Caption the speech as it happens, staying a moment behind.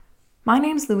My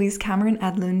name's Louise Cameron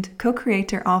Edlund,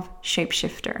 co-creator of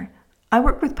Shapeshifter. I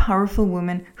work with powerful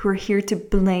women who are here to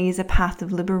blaze a path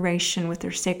of liberation with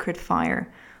their sacred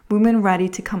fire. Women ready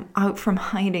to come out from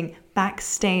hiding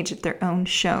backstage at their own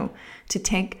show to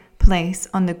take place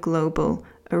on the global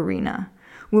arena.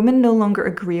 Women no longer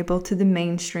agreeable to the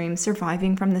mainstream,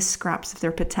 surviving from the scraps of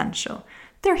their potential.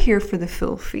 They're here for the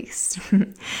full feast.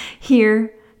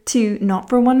 Here to not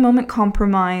for one moment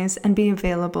compromise and be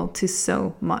available to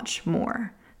so much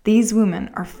more. These women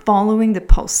are following the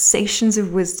pulsations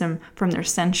of wisdom from their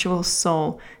sensual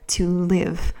soul to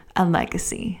live a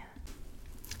legacy.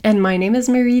 And my name is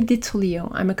Marie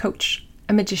DiTullio. I'm a coach,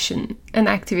 a magician, an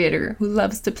activator who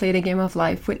loves to play the game of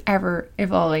life with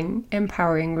ever-evolving,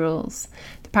 empowering rules.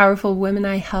 The powerful women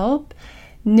I help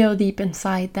know deep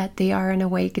inside that they are an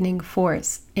awakening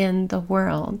force in the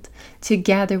world.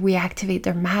 Together we activate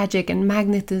their magic and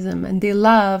magnetism, and they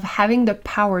love having the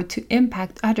power to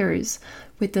impact others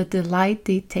with the delight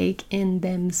they take in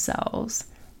themselves.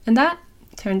 And that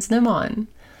turns them on.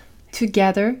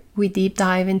 Together, we deep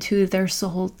dive into their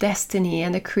soul destiny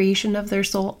and the creation of their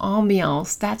soul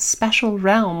ambiance, that special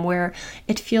realm where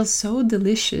it feels so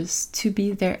delicious to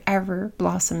be their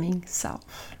ever-blossoming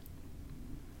self.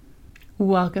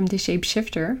 Welcome to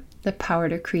Shapeshifter, the power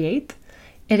to create.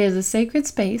 It is a sacred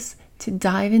space to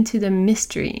dive into the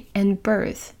mystery and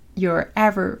birth your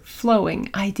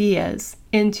ever-flowing ideas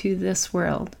into this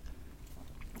world.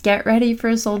 Get ready for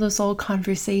a soul-to-soul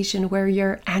conversation where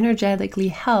you're energetically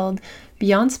held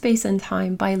beyond space and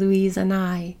time by Louise and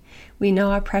I. We know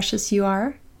how precious you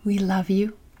are. We love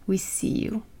you. We see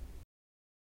you.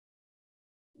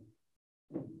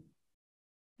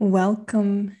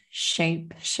 Welcome,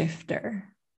 Shapeshifter,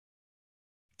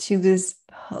 to this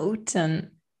potent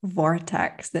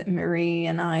vortex that Marie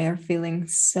and I are feeling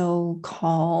so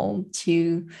called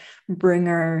to bring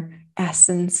our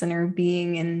essence and our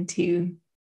being into.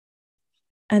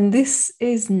 And this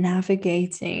is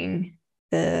navigating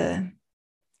the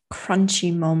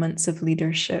crunchy moments of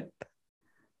leadership,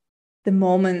 the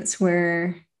moments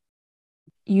where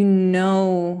you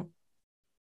know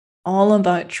all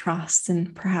about trust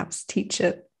and perhaps teach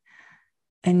it.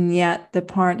 And yet the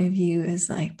part of you is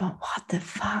like, but what the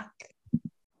fuck?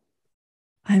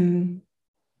 I'm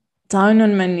down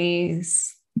on my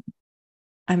knees.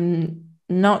 I'm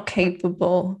not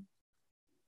capable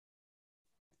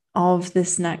of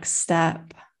this next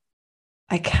step.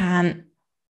 I can't,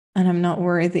 and I'm not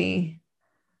worthy.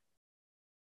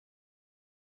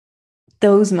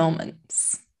 Those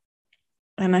moments.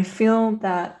 And I feel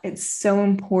that it's so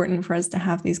important for us to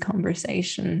have these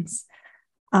conversations.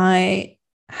 I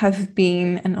have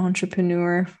been an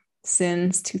entrepreneur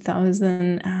since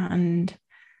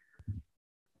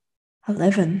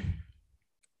 2011.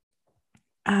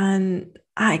 And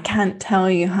I can't tell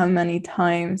you how many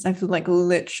times I've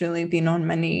literally been on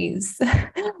my knees,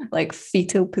 like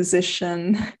fetal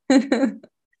position.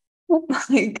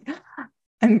 Like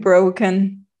I'm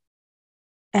broken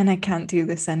and I can't do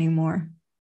this anymore.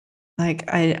 Like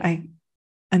I'm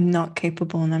not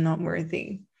capable and I'm not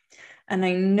worthy. And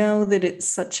I know that it's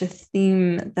such a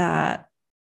theme that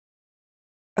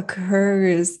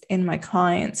occurs in my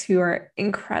clients who are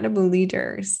incredible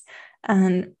leaders.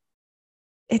 And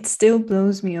it still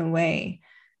blows me away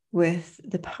with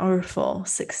the powerful,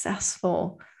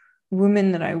 successful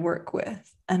women that I work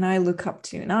with and I look up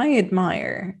to and I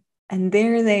admire. And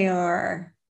there they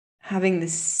are having the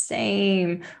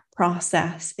same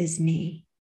process as me.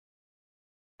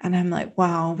 And I'm like,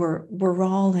 wow, we're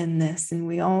all in this and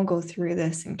we all go through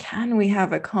this. And can we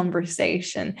have a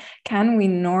conversation? Can we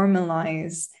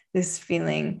normalize this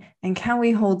feeling? And can we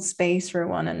hold space for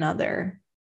one another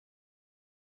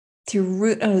to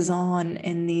root us on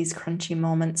in these crunchy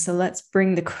moments? So let's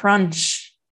bring the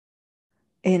crunch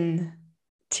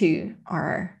into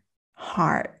our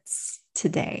hearts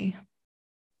today.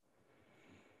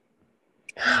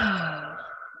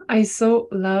 I so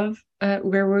love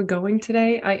where we're going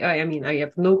today. I mean, I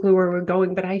have no clue where we're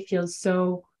going, but I feel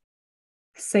so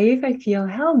safe. I feel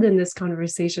held in this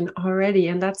conversation already.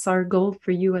 And that's our goal for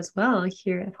you as well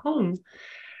here at home.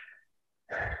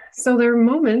 So there are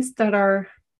moments that are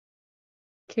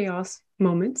chaos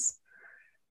moments.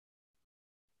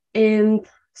 And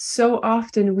so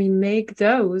often we make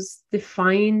those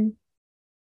define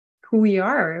who we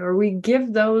are, or we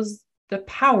give those the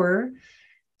power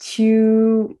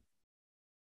to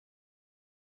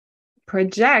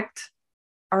project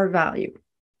our value.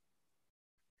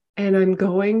 And I'm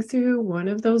going through one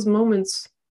of those moments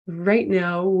right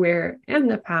now where in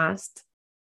the past,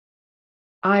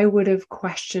 I would have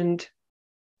questioned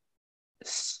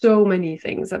so many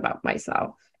things about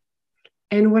myself.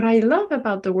 And what I love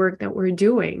about the work that we're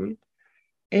doing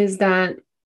is that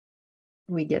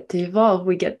we get to evolve,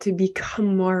 we get to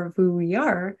become more of who we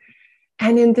are.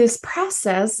 And in this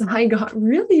process, I got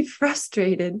really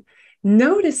frustrated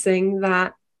noticing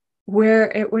that where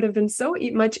it would have been so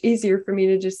much easier for me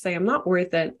to just say, I'm not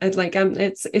worth it. And like,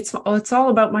 it's all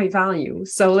about my value.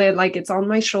 So like, it's on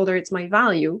my shoulder, it's my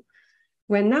value.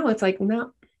 When now it's like,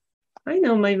 no, I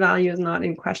know my value is not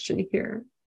in question here.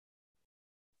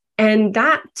 And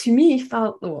that to me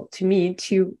felt, well,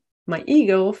 to my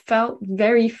ego felt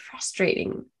very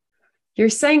frustrating. You're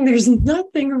saying there's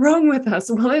nothing wrong with us.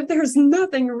 Well, if there's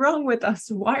nothing wrong with us,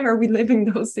 why are we living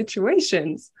those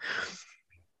situations?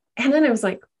 And then I was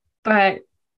like, but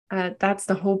that's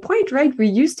the whole point, right? We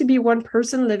used to be one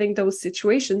person living those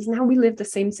situations. Now we live the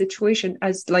same situation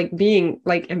as like being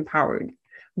like empowered,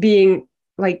 being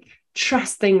like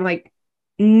trusting like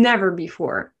never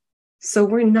before. So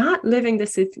we're not living the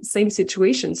same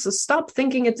situation. So stop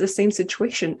thinking it's the same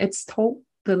situation. It's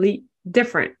totally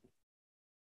different.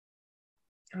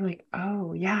 I'm like,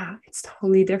 oh yeah, it's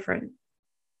totally different.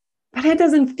 But it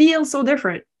doesn't feel so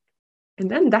different. And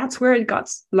then that's where it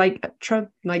got like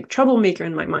troublemaker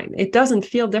in my mind. It doesn't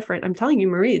feel different. I'm telling you,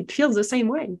 Marie, it feels the same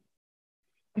way.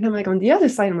 And I'm like, on the other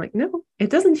side, I'm like, no, it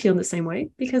doesn't feel the same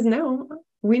way because now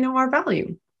we know our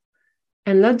value.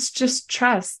 And let's just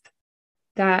trust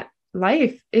that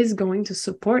life is going to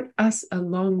support us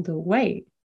along the way.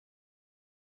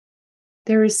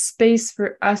 There is space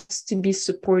for us to be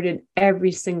supported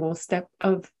every single step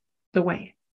of the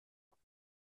way.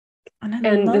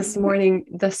 And this morning,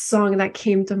 the song that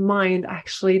came to mind,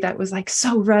 actually, that was like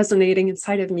so resonating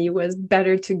inside of me was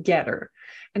Better Together.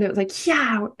 And it was like,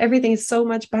 yeah, everything is so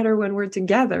much better when we're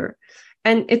together.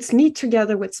 And it's me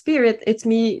together with Spirit. It's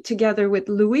me together with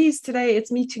Louise today.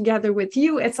 It's me together with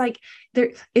you. It's like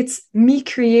it's me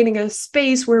creating a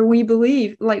space where we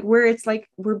believe, like where it's like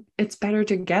it's better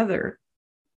together.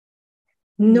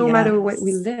 No matter what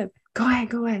we live. Go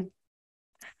ahead.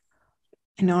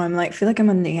 I know I'm like, feel like I'm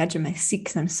on the edge of my seat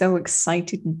because I'm so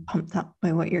excited and pumped up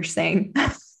by what you're saying.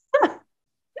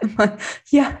 I'm like,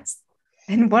 yes.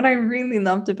 And what I really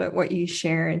loved about what you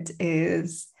shared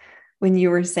is when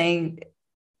you were saying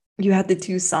you had the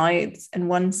two sides, and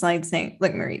one side saying,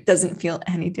 look, Marie, it doesn't feel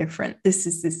any different. This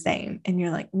is the same. And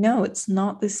you're like, no, it's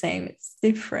not the same. It's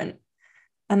different.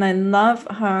 And I love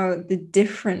how the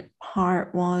different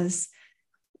part was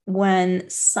when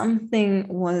something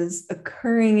was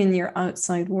occurring in your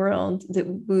outside world that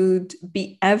would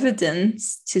be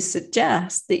evidence to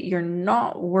suggest that you're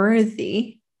not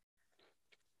worthy.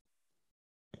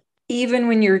 Even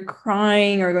when you're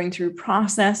crying or going through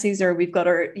processes, or we've got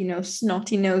our,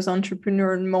 snotty nose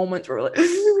entrepreneur moment where like,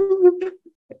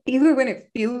 even when it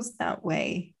feels that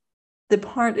way, the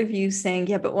part of you saying,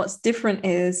 yeah, but what's different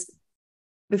is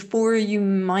before you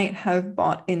might have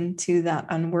bought into that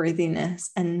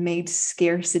unworthiness and made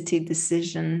scarcity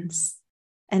decisions.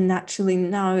 And naturally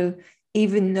now,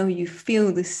 even though you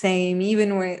feel the same, even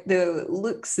though it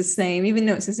looks the same, even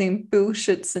though it's the same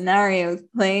bullshit scenario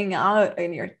playing out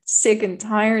and you're sick and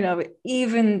tired of it,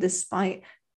 even despite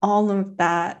all of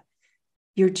that,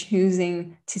 you're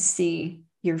choosing to see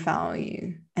your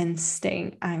value and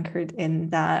staying anchored in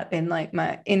that, in like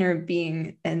my inner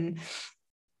being and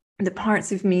the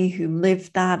parts of me who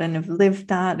live that and have lived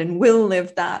that and will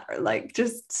live that are like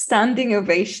just standing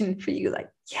ovation for you. Like,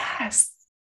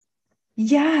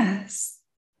 yes,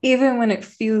 even when it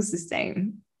feels the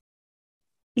same,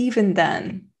 even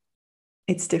then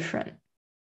it's different.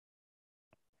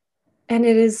 And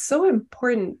it is so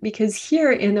important because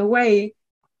here, in a way,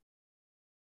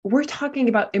 we're talking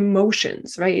about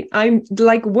emotions, right? I'm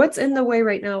like, what's in the way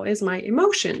right now is my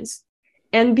emotions.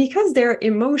 And because they're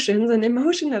emotions, an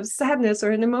emotion of sadness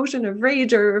or an emotion of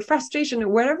rage or frustration or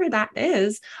whatever that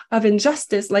is, of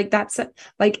injustice, like that's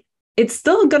like it's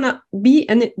still gonna be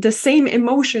the same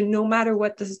emotion no matter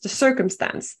what the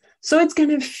circumstance. So it's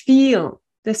gonna feel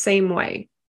the same way.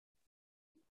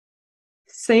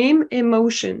 Same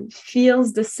emotion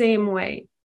feels the same way,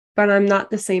 but I'm not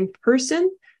the same person.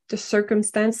 The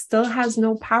circumstance still has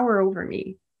no power over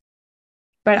me.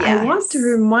 But yes. I want to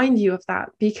remind you of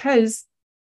that because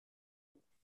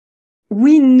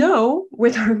we know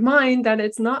with our mind that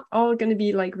it's not all going to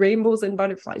be like rainbows and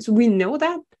butterflies. We know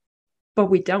that, but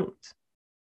we don't.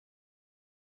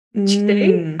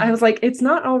 Today, I was like, it's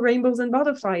not all rainbows and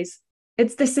butterflies.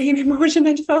 It's the same emotion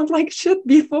I felt like shit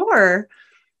before.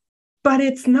 But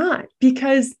it's not,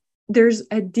 because there's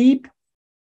a deep,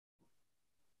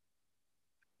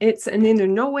 it's an inner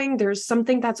knowing. There's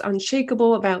something that's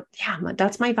unshakable about, yeah,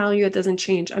 that's my value. It doesn't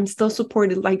change. I'm still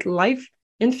supported. Like life,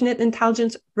 infinite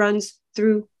intelligence runs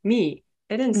through me.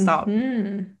 It didn't stop.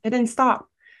 It didn't stop.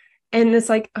 And it's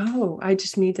like, oh, I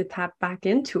just need to tap back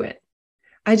into it.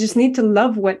 I just need to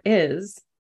love what is.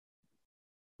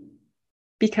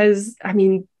 Because, I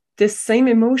mean, this same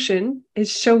emotion is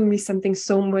showing me something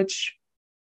so much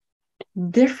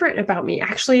different about me.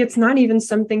 Actually, it's not even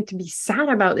something to be sad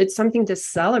about. It's something to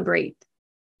celebrate.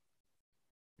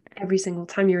 Every single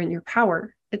time you're in your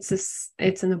power, it's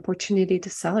an opportunity to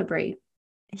celebrate.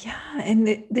 Yeah,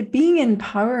 and the being in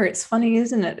power, it's funny,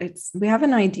 isn't it? We have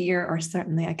an idea, or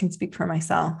certainly I can speak for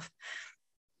myself,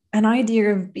 an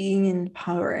idea of being in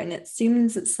power, and it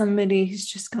seems that somebody who's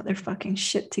just got their fucking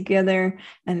shit together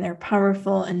and they're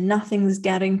powerful and nothing's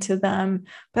getting to them.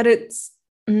 But it's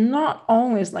not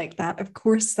always like that. Of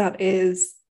course, that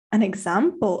is an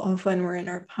example of when we're in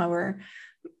our power,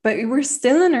 but we're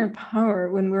still in our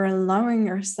power when we're allowing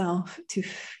ourselves to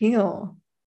feel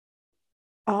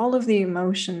all of the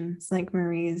emotions, like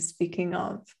Marie is speaking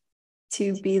of,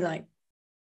 to be like,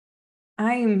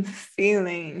 I'm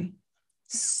feeling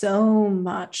so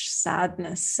much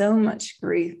sadness, so much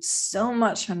grief, so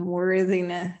much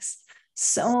unworthiness,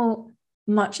 so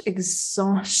much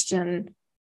exhaustion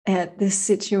at this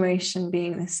situation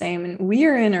being the same. And we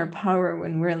are in our power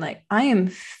when we're like, I am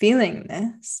feeling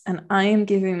this and I am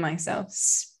giving myself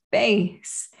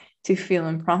space to feel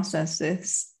and process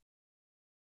this,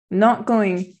 not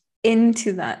going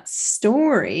into that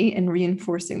story and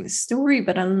reinforcing the story,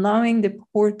 but allowing the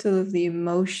portal of the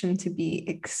emotion to be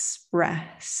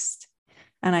expressed.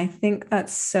 And I think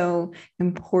that's so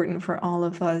important for all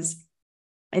of us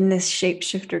in this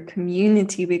shapeshifter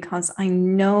community, because I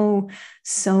know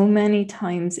so many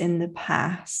times in the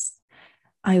past,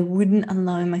 I wouldn't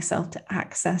allow myself to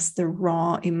access the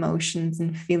raw emotions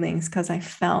and feelings because I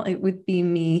felt it would be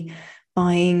me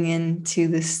buying into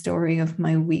the story of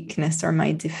my weakness or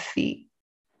my defeat.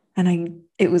 And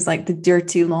it was like the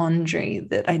dirty laundry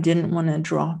that I didn't want to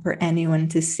drop or anyone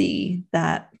to see,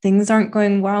 that things aren't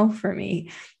going well for me.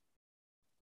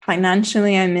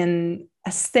 Financially, I'm in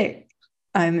a stick.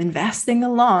 I'm investing a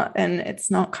lot and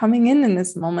it's not coming in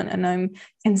this moment. And I'm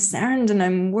concerned and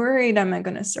I'm worried. Am I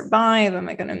going to survive? Am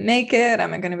I going to make it?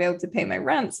 Am I going to be able to pay my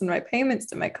rents and my payments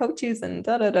to my coaches and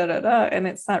da da da da da? And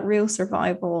it's that real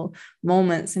survival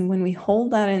moments. And when we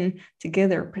hold that in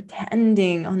together,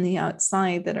 pretending on the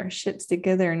outside that our shit's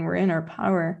together and we're in our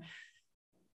power,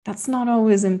 that's not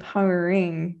always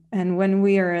empowering. And when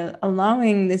we are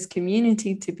allowing this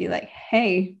community to be like,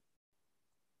 hey,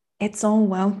 it's all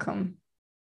welcome.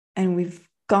 And we've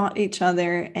got each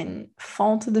other, and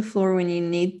fall to the floor when you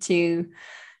need to,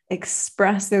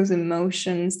 express those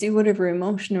emotions, do whatever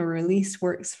emotional release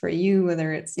works for you,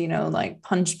 whether it's, like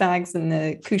punch bags and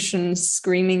the cushions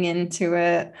screaming into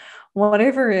it,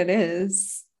 whatever it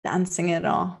is, dancing it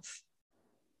off.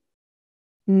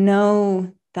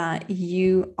 Know that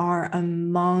you are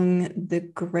among the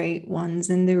great ones.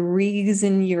 And the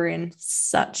reason you're in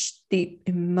such deep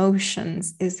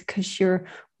emotions is because you're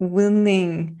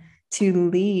willing to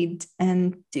lead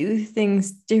and do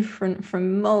things different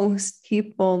from most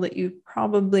people that you've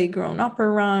probably grown up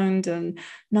around, and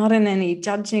not in any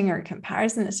judging or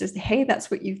comparison. It's just, hey,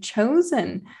 that's what you've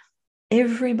chosen.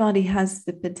 Everybody has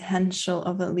the potential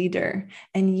of a leader,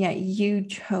 and yet you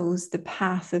chose the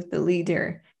path of the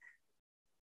leader.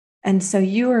 And so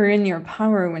you are in your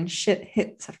power when shit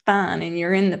hits a fan, and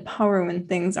you're in the power when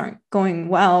things aren't going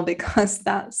well, because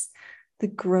that's the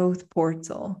growth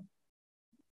portal.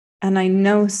 And I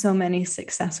know so many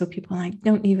successful people, and I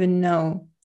don't even know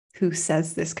who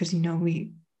says this because,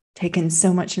 we take in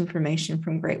so much information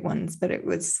from great ones, but it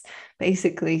was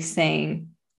basically saying,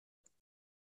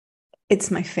 it's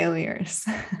my failures.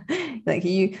 Like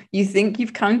you think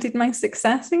you've counted my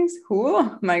successes?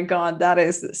 Oh my God, that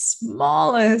is the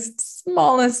smallest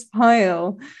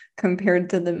pile compared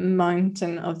to the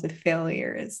mountain of the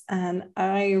failures. And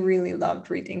I really loved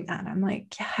reading that. I'm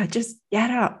like, yeah, just get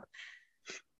up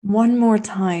one more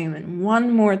time and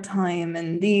one more time.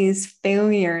 And these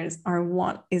failures are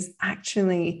what is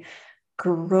actually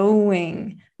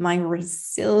growing my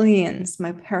resilience,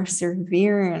 my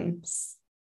perseverance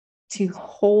to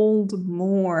hold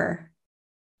more.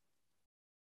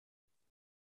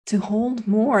 To hold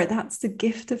more. That's the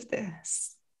gift of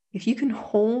this. If you can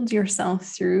hold yourself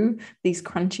through these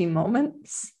crunchy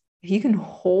moments, if you can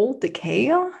hold the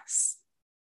chaos,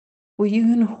 well, you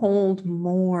can hold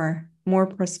more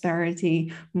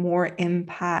prosperity, more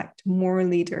impact, more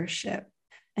leadership.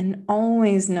 And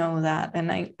always know that. And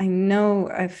I know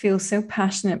I feel so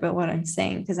passionate about what I'm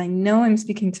saying, because I know I'm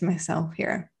speaking to myself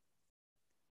here.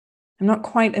 I'm not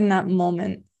quite in that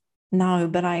moment now,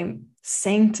 but I'm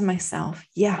saying to myself,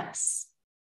 yes,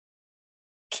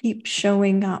 keep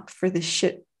showing up for the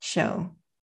shit show.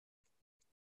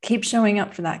 Keep showing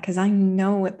up for that, because I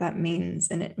know what that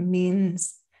means. And it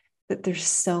means that there's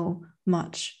so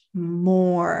much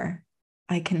more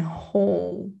I can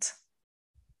hold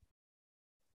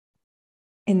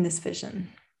in this vision.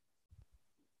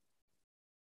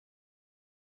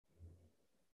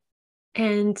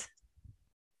 And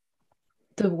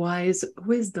the wise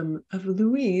wisdom of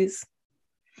Louise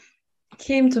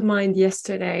came to mind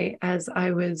yesterday as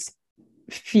I was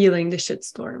feeling the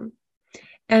shitstorm.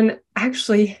 And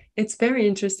actually, it's very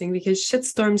interesting because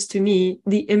shitstorms, to me,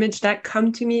 the image that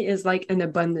come to me is like an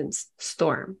abundance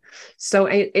storm. So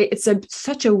it's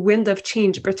such a wind of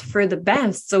change, but for the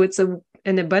best. So it's an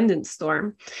abundance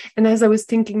storm. And as I was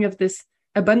thinking of this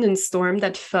abundance storm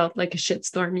that felt like a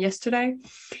shitstorm yesterday,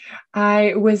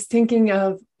 I was thinking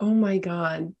of, oh my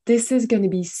God, this is going to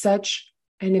be such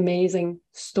an amazing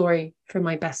story for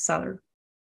my bestseller.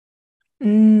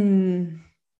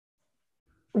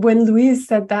 When Louise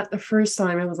said that the first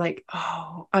time, I was like,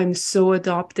 oh, I'm so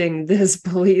adopting this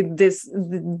belief,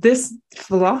 this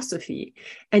philosophy.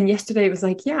 And yesterday it was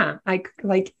like, yeah,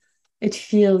 it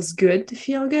feels good to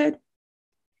feel good.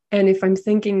 And if I'm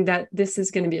thinking that this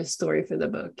is going to be a story for the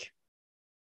book.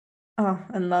 Oh,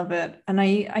 I love it. And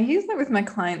I use that with my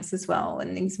clients as well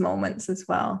in these moments as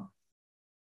well.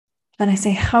 And I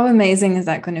say, how amazing is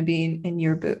that going to be in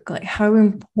your book? Like, how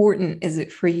important is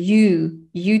it for you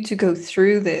to go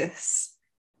through this,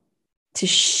 to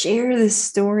share this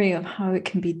story of how it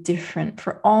can be different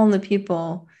for all the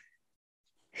people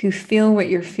who feel what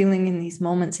you're feeling in these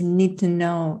moments and need to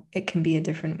know it can be a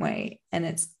different way. And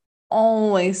it's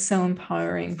always so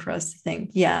empowering for us to think,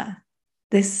 yeah,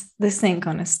 this ain't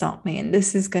going to stop me. And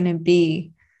this is going to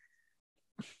be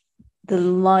the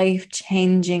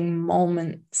life-changing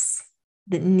moments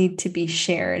that need to be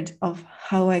shared of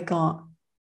how I got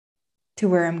to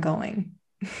where I'm going.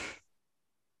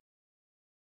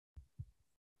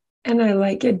 And I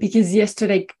like it because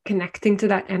yesterday, connecting to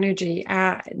that energy,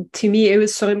 to me, it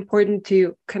was so important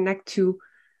to connect to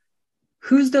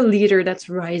who's the leader that's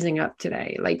rising up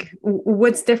today? Like,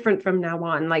 what's different from now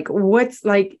on? Like, what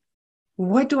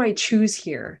do I choose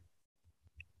here?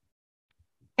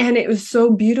 And it was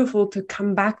so beautiful to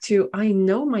come back to, I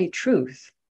know my truth.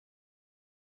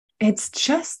 It's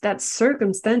just that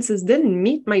circumstances didn't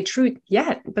meet my truth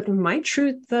yet, but my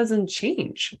truth doesn't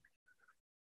change.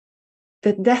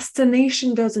 The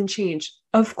destination doesn't change.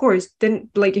 Of course, then,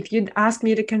 like, if you'd asked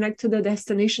me to connect to the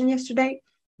destination yesterday,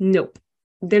 nope,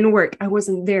 didn't work. I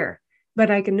wasn't there. But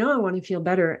I can know I want to feel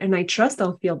better, and I trust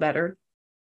I'll feel better.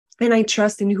 And I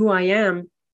trust in who I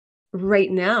am right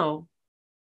now.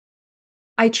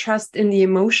 I trust in the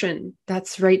emotion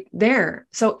that's right there.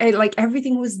 So like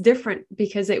everything was different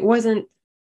because it wasn't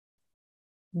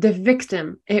the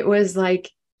victim. It was like,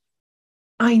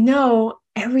 I know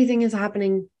everything is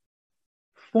happening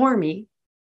for me.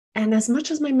 And as much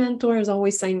as my mentor is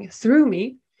always saying through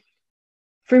me,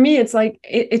 for me, it's like,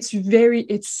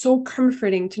 it's so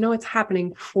comforting to know it's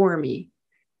happening for me.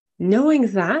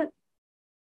 Knowing that,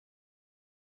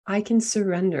 I can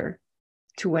surrender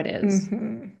to what is.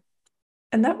 Mm-hmm.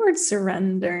 And that word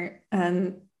surrender,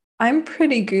 and I'm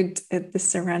pretty good at the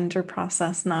surrender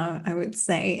process now, I would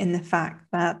say, in the fact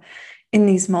that in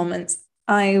these moments,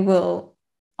 I will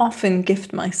often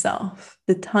gift myself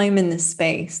the time and the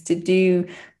space to do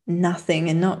nothing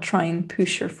and not try and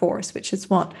push or force, which is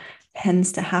what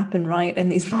tends to happen, right? In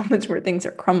these moments where things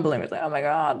are crumbling, it's like, oh my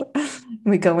God,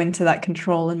 we go into that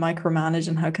control and micromanage,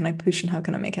 and how can I push and how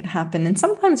can I make it happen? And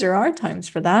sometimes there are times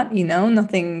for that,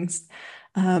 nothing's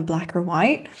black or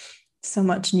white, so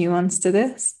much nuance to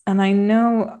this. And I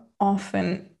know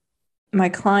often my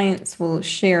clients will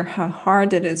share how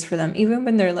hard it is for them, even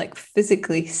when they're like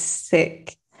physically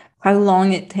sick, how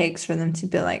long it takes for them to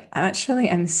be like, actually,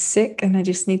 I'm sick and I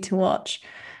just need to watch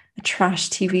a trash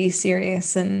TV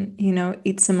series and,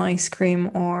 eat some ice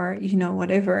cream or,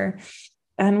 whatever.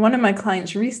 And one of my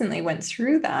clients recently went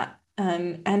through that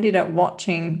and ended up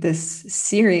watching this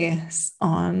series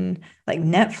on like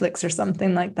Netflix or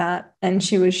something like that. And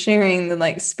she was sharing the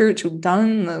like spiritual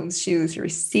downloads she was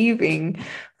receiving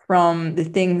from the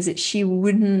things that she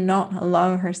would not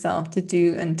allow herself to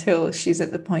do until she's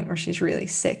at the point where she's really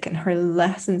sick. And her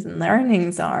lessons and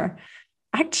learnings are,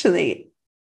 actually,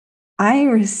 I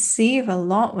receive a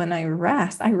lot when I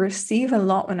rest. I receive a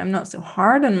lot when I'm not so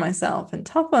hard on myself and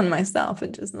tough on myself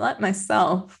and just let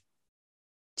myself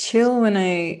chill when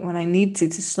I need to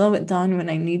slow it down when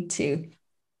I need to.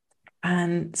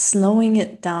 And slowing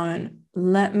it down,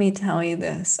 let me tell you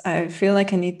this, I feel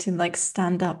like I need to like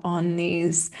stand up on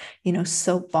these,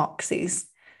 soapboxes.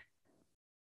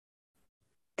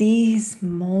 these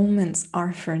moments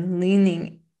are for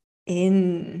leaning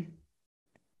in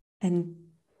and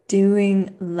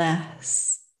doing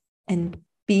less and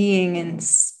being in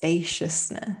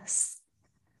spaciousness.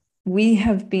 We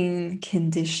have been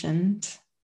conditioned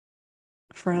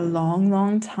for a long,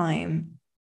 long time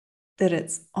that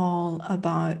it's all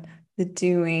about the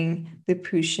doing, the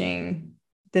pushing,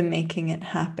 the making it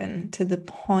happen, to the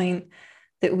point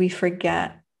that we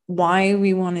forget why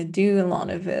we want to do a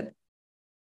lot of it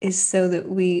is so that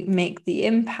we make the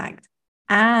impact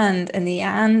and in the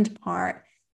and part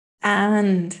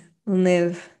and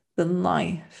live the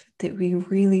life that we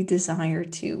really desire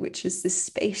to, which is the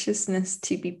spaciousness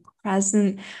to be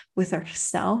present with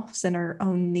ourselves and our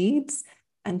own needs,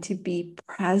 and to be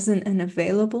present and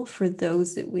available for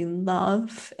those that we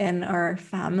love in our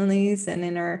families and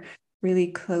in our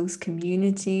really close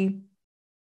community.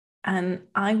 And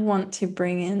I want to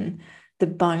bring in the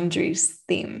boundaries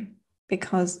theme,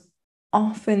 because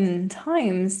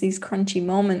oftentimes these crunchy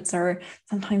moments are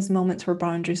sometimes moments where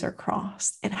boundaries are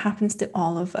crossed. It happens to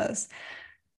all of us.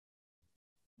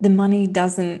 The money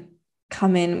doesn't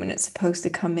come in when it's supposed to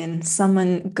come in.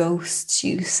 Someone ghosts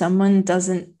you. Someone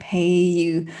doesn't pay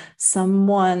you.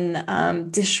 Someone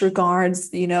disregards,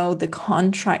 the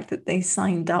contract that they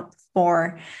signed up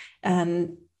for,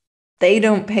 and they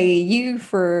don't pay you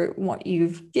for what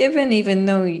you've given, even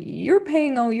though you're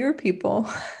paying all your people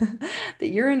that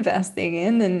you're investing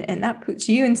in, and that puts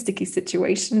you in sticky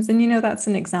situations. And that's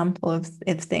an example of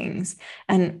things.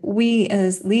 And we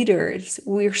as leaders,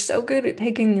 we're so good at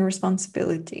taking the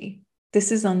responsibility.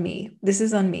 This is on me. This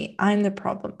is on me. I'm the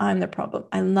problem. I'm the problem.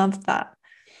 I love that.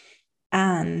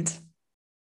 And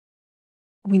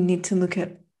we need to look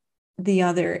at the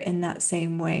other in that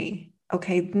same way.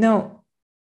 Okay, no,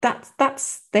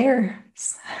 that's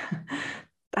theirs.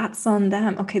 That's on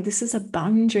them. Okay, this is a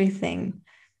boundary thing.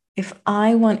 If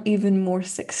I want even more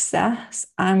success,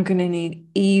 I'm going to need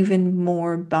even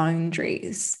more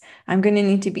boundaries. I'm going to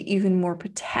need to be even more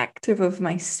protective of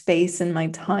my space and my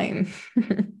time.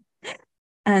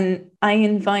 And I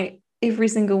invite every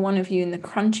single one of you in the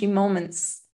crunchy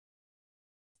moments,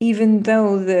 even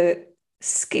though the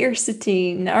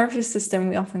scarcity nervous system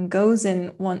we often goes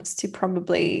in wants to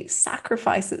probably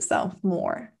sacrifice itself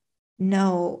more.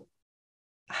 No,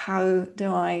 how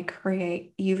do I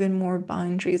create even more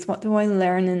boundaries? What do I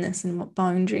learn in this, and what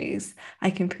boundaries I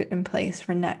can put in place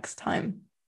for next time?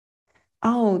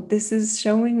 Oh, this is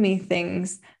showing me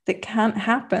things that can't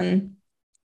happen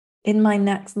in my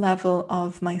next level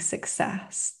of my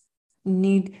success.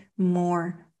 Need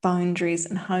more boundaries.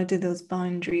 And how do those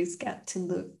boundaries get to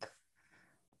look?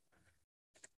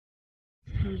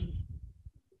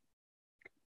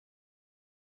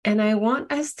 And I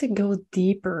want us to go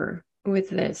deeper with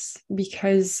this,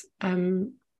 because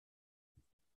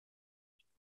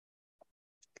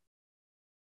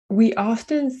we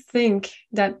often think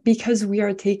that because we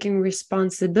are taking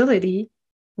responsibility,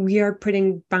 we are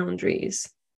putting boundaries.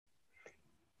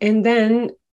 And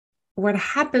then what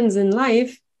happens in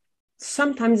life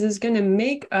sometimes is going to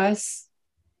make us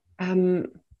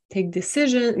make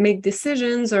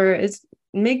decisions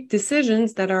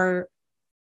that are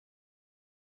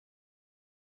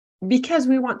because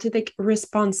we want to take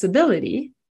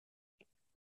responsibility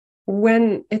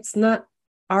when it's not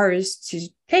ours to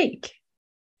take.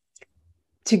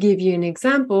 To give you an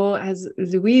example, as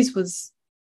Louise was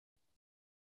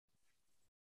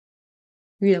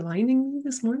realigning me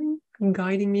this morning and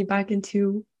guiding me back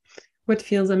into what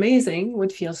feels amazing,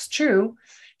 what feels true,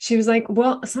 she was like,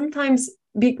 well, sometimes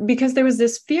because there was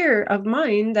this fear of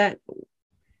mine that,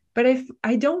 but if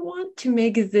I don't want to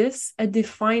make this a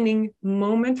defining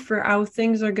moment for how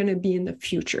things are going to be in the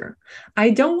future,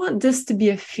 I don't want this to be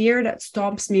a fear that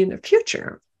stops me in the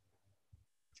future.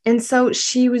 And so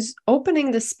she was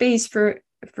opening the space for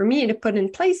me to put in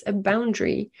place a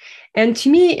boundary. And to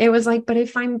me, it was like, but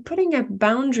if I'm putting a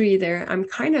boundary there, I'm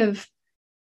kind of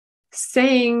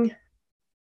saying,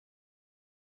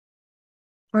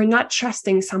 or not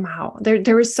trusting somehow.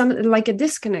 There was some like a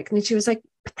disconnect. And she was like,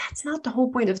 but that's not the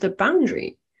whole point of the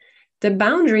boundary. The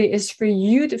boundary is for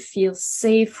you to feel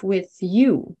safe with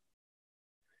you.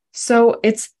 So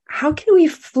it's, how can we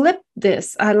flip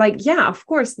this? Yeah, of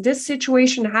course, this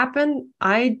situation happened.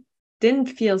 I didn't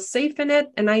feel safe in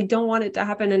it, and I don't want it to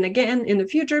happen again in the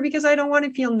future, because I don't want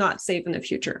to feel not safe in the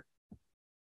future.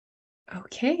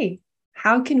 Okay,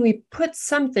 how can we put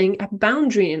a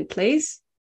boundary in place?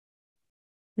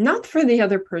 Not for the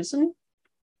other person,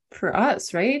 for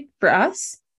us, right? For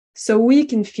us, so we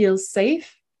can feel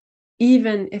safe,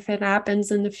 even if it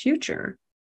happens in the future.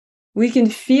 We can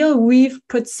feel we've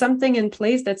put something in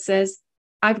place that says,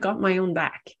 I've got my own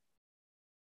back.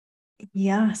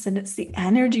 Yes, and it's the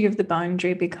energy of the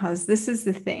boundary, because this is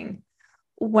the thing.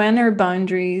 When our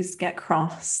boundaries get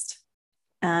crossed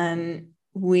and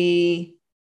we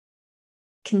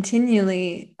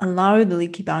continually allow the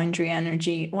leaky boundary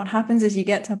energy, what happens is you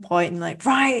get to a point and like,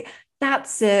 right,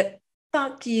 that's it.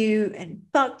 Fuck you and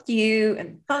fuck you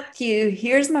and fuck you.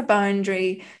 Here's my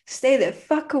boundary. Stay the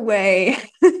fuck away.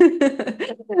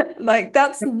 Like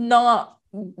that's not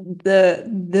the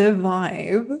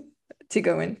vibe to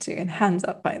go into. And hands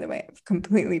up, by the way, I've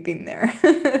completely been there.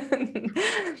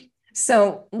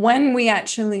 So when we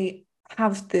actually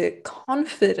have the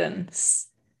confidence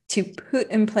to put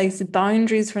in place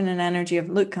boundaries for an energy of,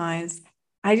 look, guys,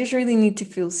 I just really need to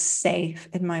feel safe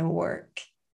in my work.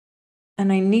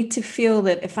 And I need to feel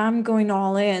that if I'm going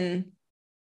all in,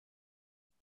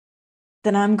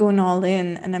 then I'm going all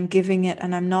in and I'm giving it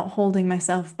and I'm not holding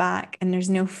myself back. And there's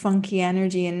no funky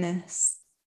energy in this.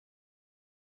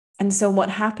 And so what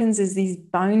happens is these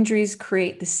boundaries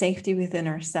create the safety within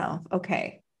ourselves.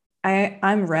 Okay,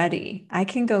 I'm ready. I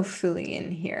can go fully in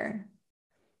here.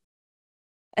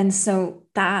 And so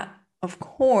that, of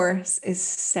course, is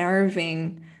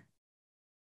serving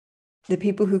the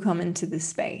people who come into the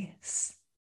space.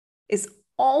 It's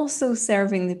also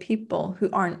serving the people who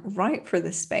aren't right for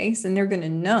the space, and they're going to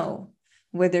know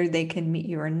whether they can meet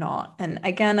you or not. And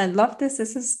again, I love this.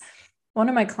 This is one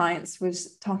of my clients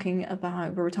was talking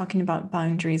about, we were talking about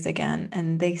boundaries again,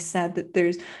 and they said that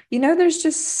there's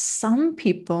just some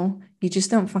people you just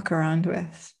don't fuck around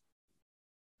with.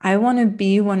 I want to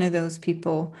be one of those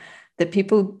people that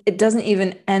it doesn't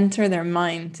even enter their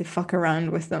mind to fuck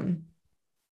around with them.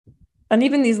 And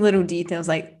even these little details,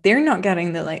 like they're not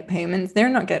getting the late payments, they're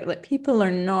not getting, like, people are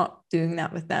not doing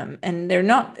that with them. And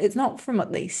it's not from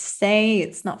what they say,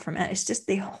 it's not from it, it's just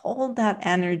they hold that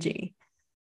energy.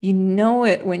 You know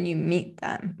it when you meet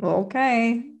them.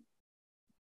 Okay.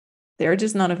 They're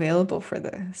just not available for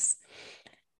this.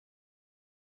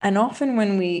 And often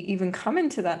when we even come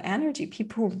into that energy,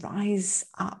 people rise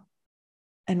up.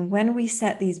 And when we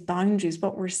set these boundaries,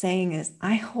 what we're saying is,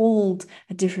 I hold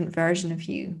a different version of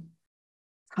you.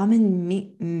 Come and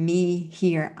meet me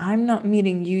here. I'm not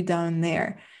meeting you down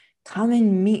there. Come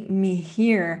and meet me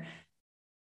here.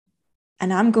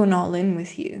 And I'm going all in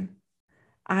with you.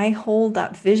 I hold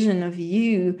that vision of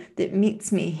you that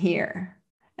meets me here.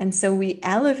 And so we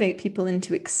elevate people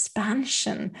into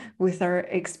expansion with our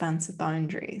expansive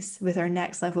boundaries, with our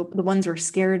next level, the ones we're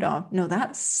scared of. No,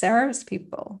 that serves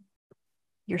people.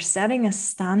 You're setting a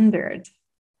standard.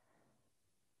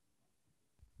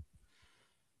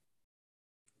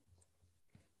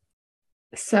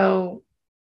 So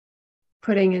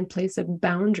putting in place a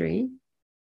boundary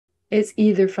is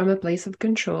either from a place of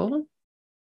control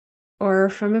or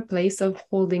from a place of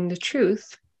holding the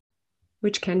truth,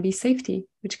 which can be safety,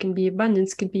 which can be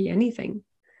abundance, could be anything.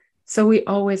 So we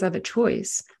always have a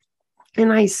choice.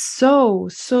 And I so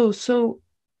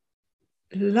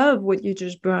love what you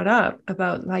just brought up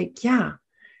about, like, yeah,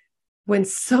 when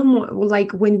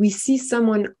we see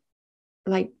someone,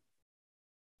 like,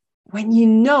 when you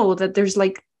know that there's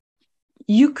like,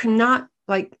 you cannot,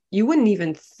 like, you wouldn't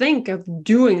even think of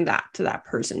doing that to that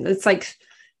person. It's like,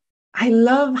 I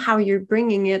love how you're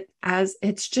bringing it as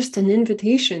it's just an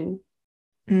invitation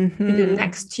to the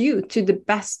next you, to the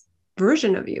best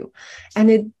version of you. And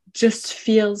it just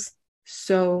feels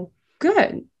so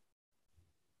good.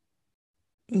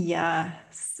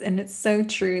 Yes, and it's so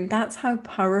true. That's how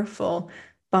powerful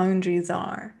boundaries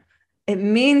are. It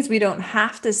means we don't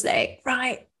have to say,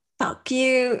 right, fuck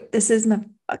you. This is my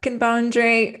fucking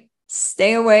boundary.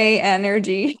 Stay away,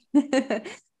 energy.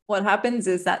 What happens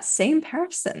is that same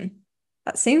person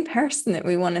that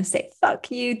we want to say fuck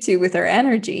you to with our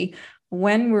energy,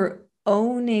 when we're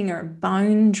owning our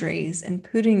boundaries and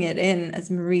putting it in, as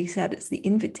Marie said, it's the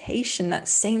invitation, that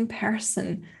same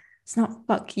person. It's not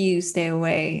fuck you, stay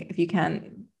away if you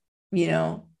can't,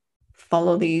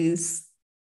 follow these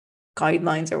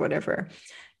guidelines or whatever.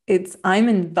 It's, I'm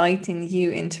inviting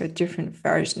you into a different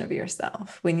version of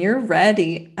yourself. When you're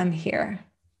ready, I'm here.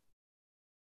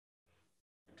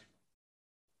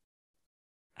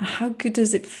 How good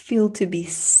does it feel to be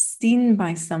seen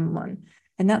by someone?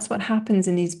 And that's what happens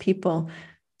in these people,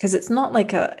 because it's not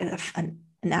like an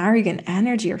arrogant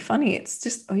energy or funny. It's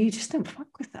just, oh, you just don't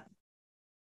fuck with them.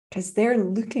 Because they're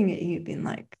looking at you being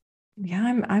like,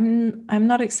 yeah, I'm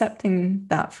not accepting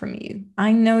that from you.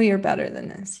 I know you're better than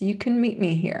this. You can meet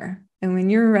me here. And when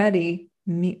you're ready,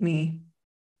 meet me.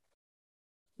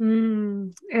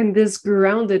 And this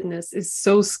groundedness is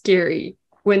so scary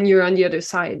when you're on the other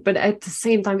side, but at the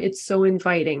same time, it's so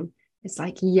inviting. It's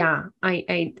like, yeah,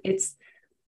 it's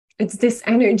this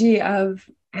energy of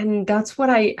And that's what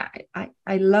I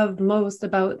love most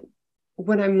about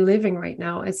what I'm living right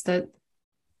now, is that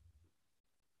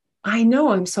I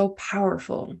know I'm so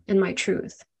powerful in my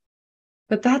truth,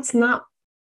 but that's not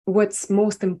what's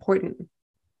most important.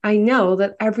 I know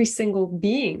that every single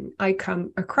being I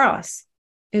come across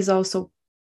is also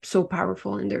so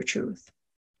powerful in their truth.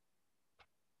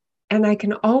 And I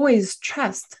can always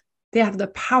trust they have the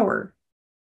power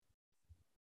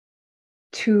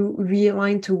to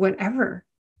realign to whatever.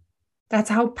 That's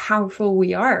how powerful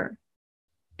we are.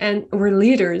 And we're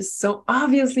leaders. So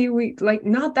obviously we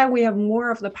not that we have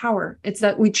more of the power, it's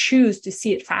that we choose to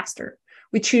see it faster.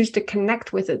 We choose to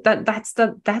connect with it.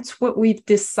 That's what we've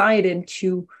decided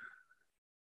to,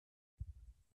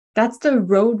 that's the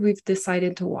road we've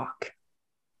decided to walk.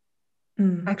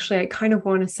 Actually, I kind of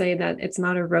want to say that it's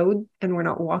not a road and we're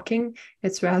not walking.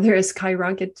 It's rather a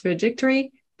skyrocket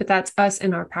trajectory, but that's us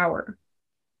in our power.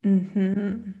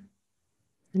 And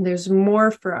there's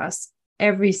more for us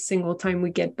every single time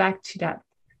we get back to that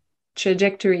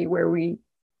trajectory where we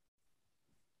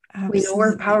know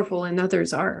we're powerful and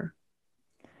others are.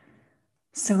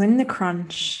 So in the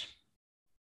crunch,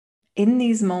 in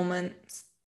these moments,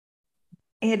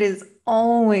 it is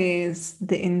always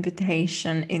the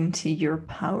invitation into your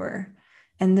power.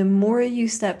 And the more you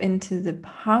step into the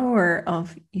power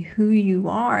of who you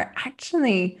are,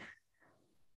 actually,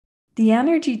 the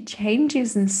energy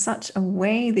changes in such a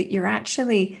way that you're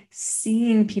actually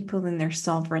seeing people in their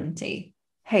sovereignty.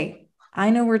 Hey, I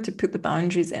know where to put the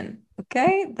boundaries in.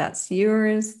 Okay, that's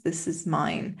yours. This is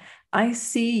mine. I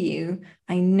see you.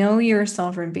 I know you're a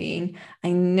sovereign being.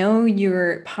 I know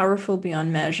you're powerful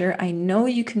beyond measure. I know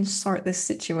you can sort this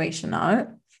situation out.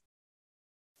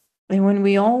 And when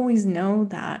we always know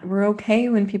that, we're okay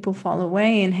when people fall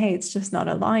away and hey, it's just not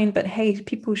aligned. But hey,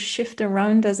 people shift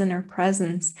around us in our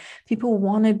presence. People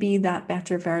want to be that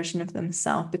better version of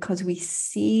themselves because we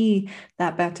see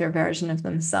that better version of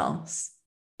themselves,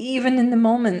 even in the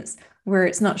moments where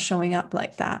it's not showing up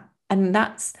like that. And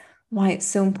that's why it's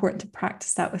so important to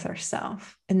practice that with ourselves.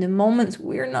 In the moments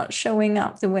we're not showing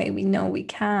up the way we know we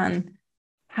can,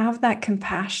 have that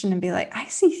compassion and be like, I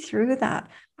see through that.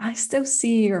 I still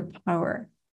see your power.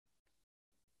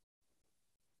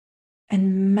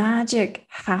 And magic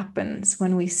happens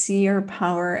when we see our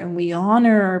power and we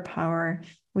honor our power,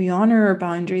 we honor our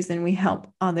boundaries, and we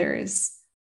help others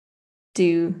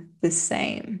do the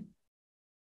same.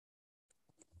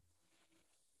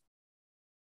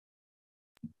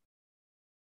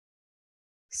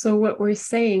 So what we're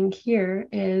saying here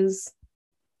is,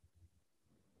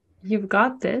 you've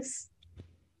got this,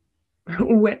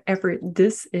 whatever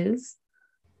this is.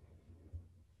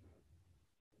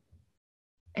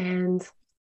 And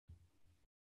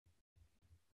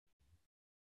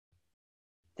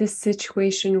this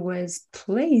situation was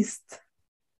placed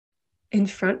in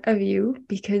front of you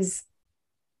because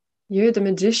you're the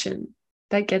magician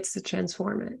that gets to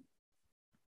transform it.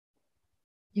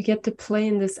 You get to play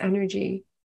in this energy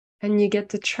and you get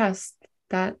to trust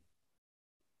that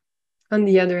on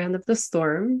the other end of the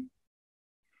storm,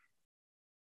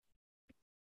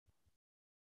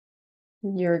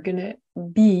 you're going to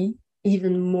be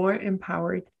even more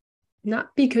empowered,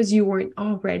 not because you weren't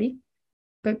already,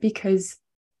 but because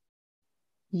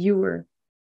you were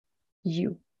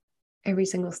you every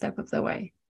single step of the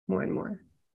way, more and more.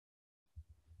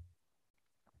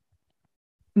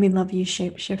 We love you,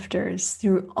 shapeshifters,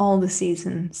 through all the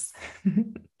seasons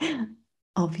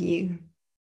of you.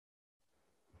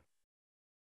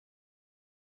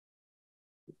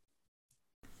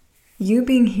 You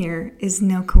being here is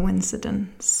no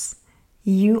coincidence.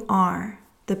 You are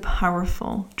the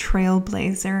powerful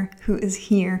trailblazer who is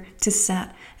here to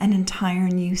set an entire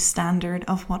new standard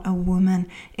of what a woman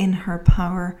in her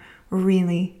power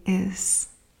really is.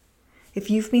 If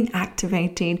you've been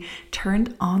activated,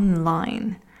 turned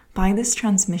online by this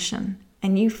transmission,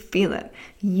 and you feel it,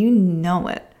 you know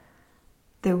it,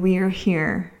 that we are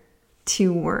here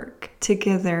to work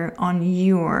together on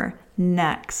your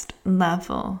next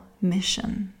level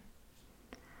mission.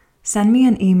 Send me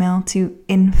an email to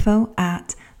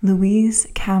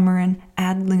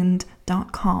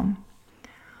info@louisecameronadlund.com,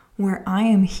 where I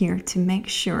am here to make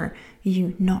sure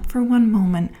you not for one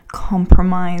moment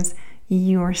compromise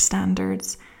your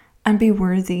standards and be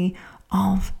worthy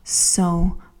of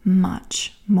so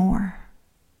much more.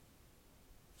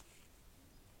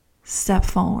 Step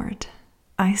forward.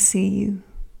 I see you.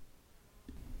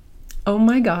 Oh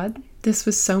my God, this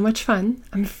was so much fun.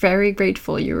 I'm very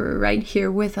grateful you were right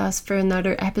here with us for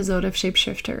another episode of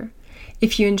Shapeshifter.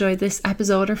 If you enjoyed this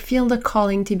episode or feel the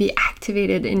calling to be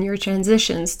activated in your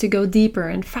transitions to go deeper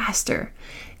and faster,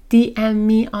 DM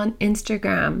me on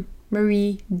Instagram,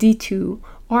 MarieD2,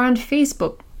 or on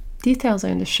Facebook, details are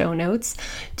in the show notes,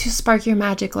 to spark your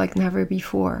magic like never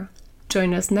before.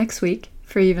 Join us next week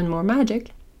for even more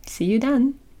magic. See you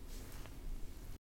then.